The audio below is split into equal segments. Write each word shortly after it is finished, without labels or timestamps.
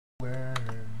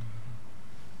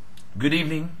Good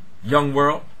evening, young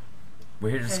world.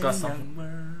 We're here to discuss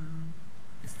something.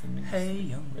 Hey,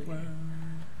 young world.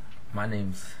 My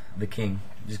name's the King.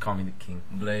 Just call me the King.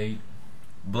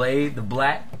 Blade the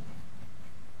Black.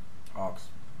 Hawks.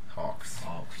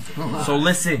 So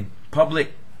listen,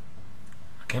 public.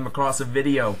 I came across a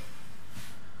video.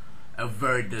 A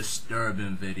very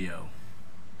disturbing video.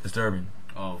 Disturbing.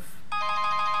 Of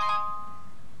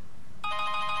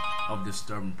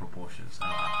disturbing proportions.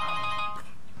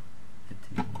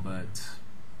 But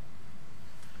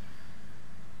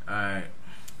alright.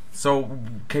 So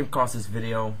came across this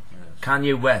video. Yes.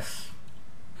 Kanye West.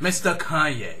 Mr.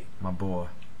 Kanye. My boy.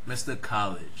 Mr.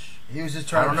 College. He was just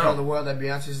trying to tell the world that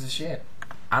Beyonce's the shit.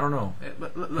 I don't know. Hey,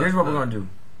 look, Here's what we're gonna do.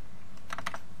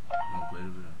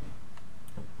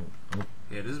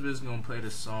 Yeah, this bitch gonna play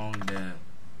the song that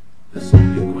the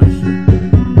song in question.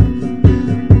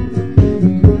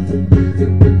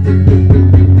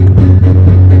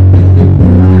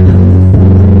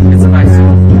 It's a nice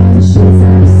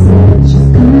song.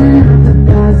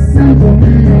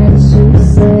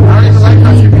 I don't even like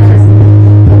country music.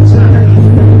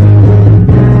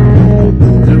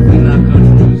 Definitely not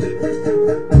country music.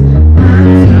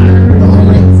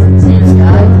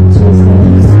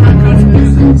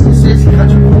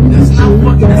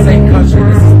 This ain't country.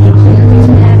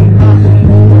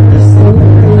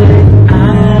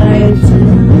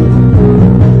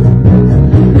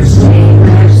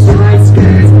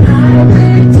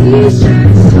 This is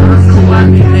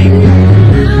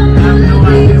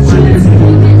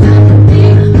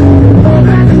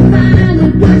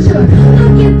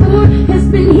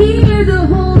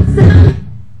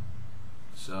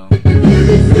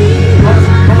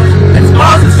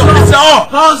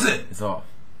Pause it! It's off.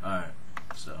 Alright,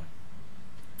 so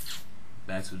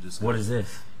back to this. What is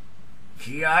this?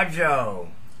 G.I. Joe.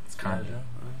 It's Kanye.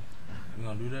 We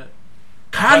gonna do that?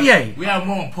 Kanye! We have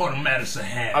more important matters to A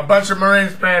have. bunch of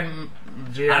Marines playing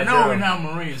G.I. I Joe. know we're not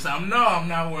Marines. I know I'm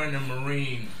not wearing a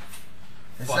Marine.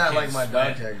 It's not like my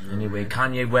dog sweat. tags. Anyway,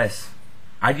 Kanye West.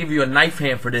 I give you a knife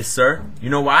hand for this, sir. You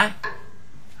know why?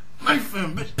 My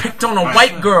friend, bitch. Picked on a My white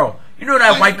friend. girl. You know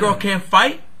that My white girl friend. can't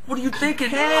fight? What are you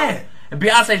thinking? Yeah. And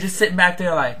Beyonce just sitting back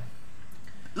there like,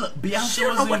 Look, Beyonce She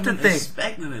don't know wasn't what to even think.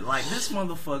 expecting it. Like, this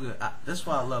motherfucker, that's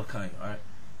why I love Kanye, alright?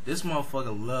 This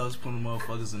motherfucker loves putting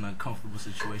motherfuckers in uncomfortable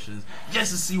situations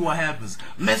just to see what happens.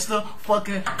 Mr.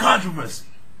 fucking Controversy.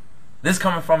 this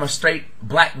coming from a straight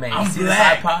black man. I'm You see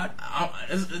black. this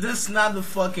iPod? This is not the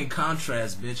fucking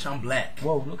contrast, bitch. I'm black.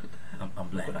 Whoa, look at that. I'm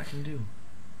black. Look what I can do.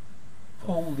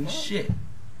 Holy shit.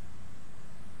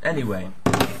 Anyway.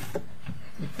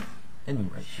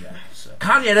 Yeah, so.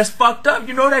 Kanye, that's fucked up.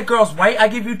 You know that girl's white. I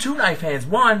give you 2 knife hands.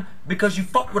 1, because you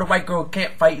fucked with a white girl who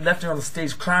can't fight. You left her on the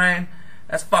stage crying.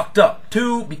 That's fucked up.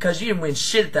 2, because you didn't win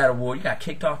shit at that award. You got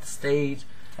kicked off the stage.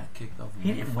 Got kicked off the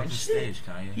He didn't win motherfucking shit. stage,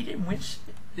 Kanye. He didn't win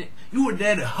shit. You were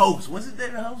there to host. Was it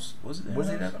there to host? Was it there Was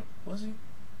to he host? there? Was he?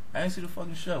 I didn't see the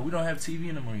fucking show. We don't have TV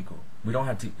in the Marine Corps. We don't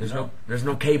have to. No. There's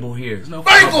no cable here. There's no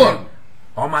Fight for fucking him!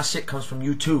 All my shit comes from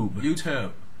YouTube.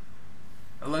 YouTube.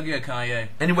 Look at Kanye.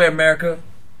 Anyway, America.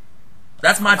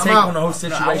 That's my take out. on the whole No,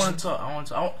 situation. I want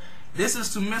to talk. This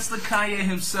is to Mr. Kanye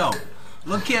himself.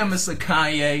 Look here, Mr.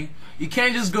 Kanye. You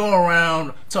can't just go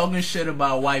around talking shit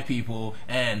about white people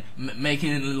and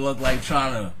making it look like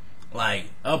trying to like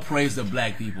appraise the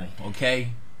black people. Okay,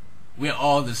 we're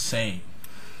all the same.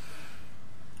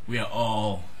 We are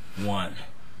all one.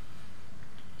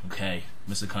 Okay,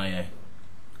 Mr. Kanye.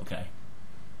 Okay,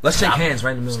 Let's shake Stop hands it.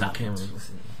 right in the middle Stop of the camera. it.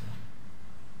 Listen.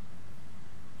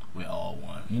 we're all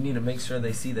one. You need to make sure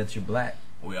they see that you're black.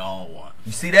 We all one.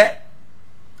 You see that?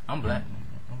 I'm black.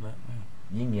 I'm black.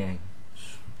 Yin yang.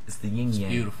 It's the yin yang.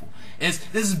 Beautiful. This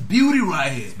is beauty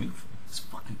right here. It's beautiful. It's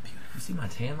fucking beautiful. You see my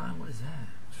tan line? What is that?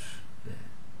 Yeah.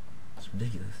 It's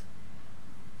ridiculous.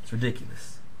 It's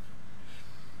ridiculous.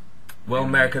 Well,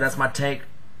 America, that's my take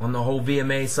on the whole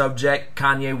VMA subject.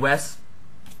 Kanye West.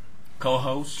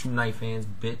 Co-host. 2 knife hands,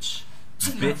 bitch.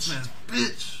 Bitch.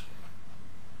 Bitch.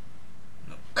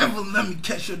 Don't ever let me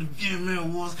catch you at the VMA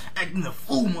Awards acting a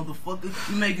fool, motherfucker.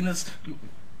 You making us...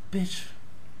 bitch.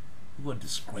 You are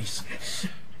disgracing us.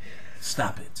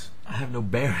 Stop it. I have no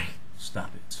bearing.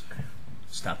 Stop it.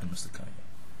 Stop it, Mr. Kanye.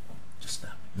 Just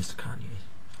stop it. Mr. Kanye.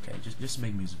 Okay, just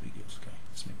make music videos, okay?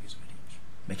 Just make music videos.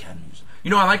 Make happy music.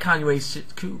 You know, I like Kanye's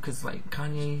shit too, because, like,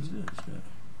 Kanye... It's good, it's good.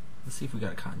 Let's see if we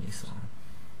got a Kanye song.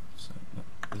 So,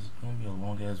 this is gonna be a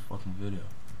long ass fucking video.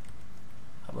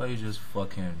 How about you just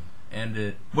fucking end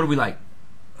it? What do we like?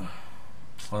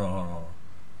 Hold on.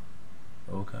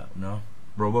 Okay, no?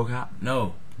 RoboCop?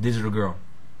 No. Digital Girl.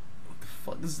 What the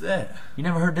fuck is that? You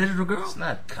never heard Digital Girl? It's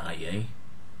not Kanye.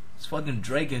 It's fucking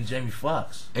Drake and Jamie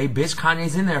Foxx. Hey, bitch,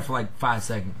 Kanye's in there for like 5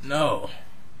 seconds. No.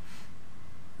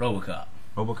 RoboCop.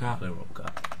 RoboCop? Play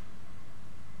RoboCop.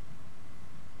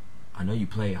 I know you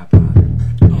play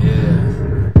iPod. Yeah.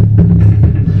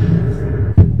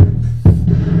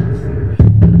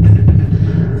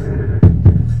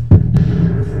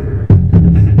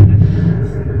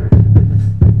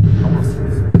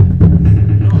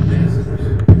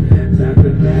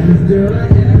 Girl I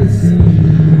ever seen.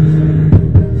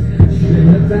 Straight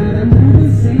up out a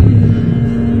movie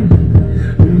scene.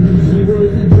 She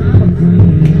was a drama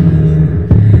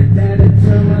queen. That'd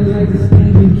turn my life to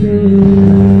Stephen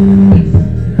King.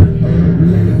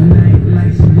 Late night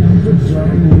like she on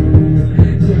patrol.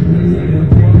 Take me little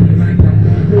thing like I'm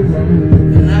on the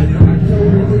road. I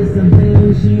told her there's some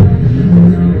things she don't even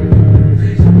know.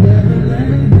 She'll never let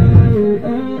me go.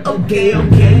 Oh, okay,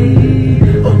 okay,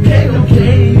 okay,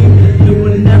 okay. You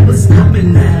will never stop it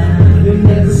now. You'll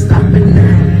never stop it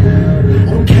now.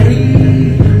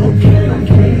 Okay, okay,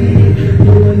 okay.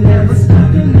 You will never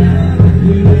stop it now.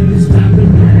 You never stop it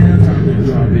now. Drop it,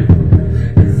 drop it.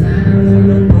 'Cause I'm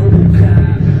a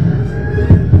RoboCop.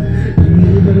 You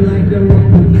moving like a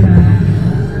RoboCop.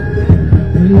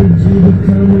 I need you to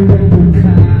become a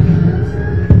RoboCop.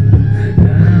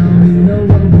 Now you know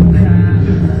RoboCop.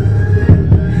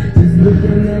 Just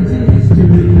looking at your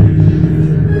history.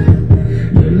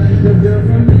 The girl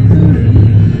from Missouri.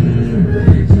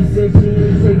 She said she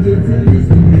ain't take it to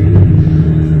mystery.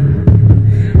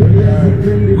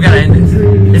 We gotta end it.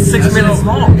 It's 6 minutes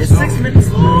long. It's 6 minutes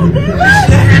long. It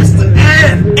has to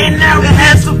end. And now it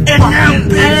has to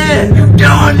end. You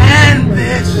don't end,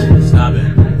 bitch. Stop it.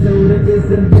 I told her there's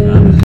some things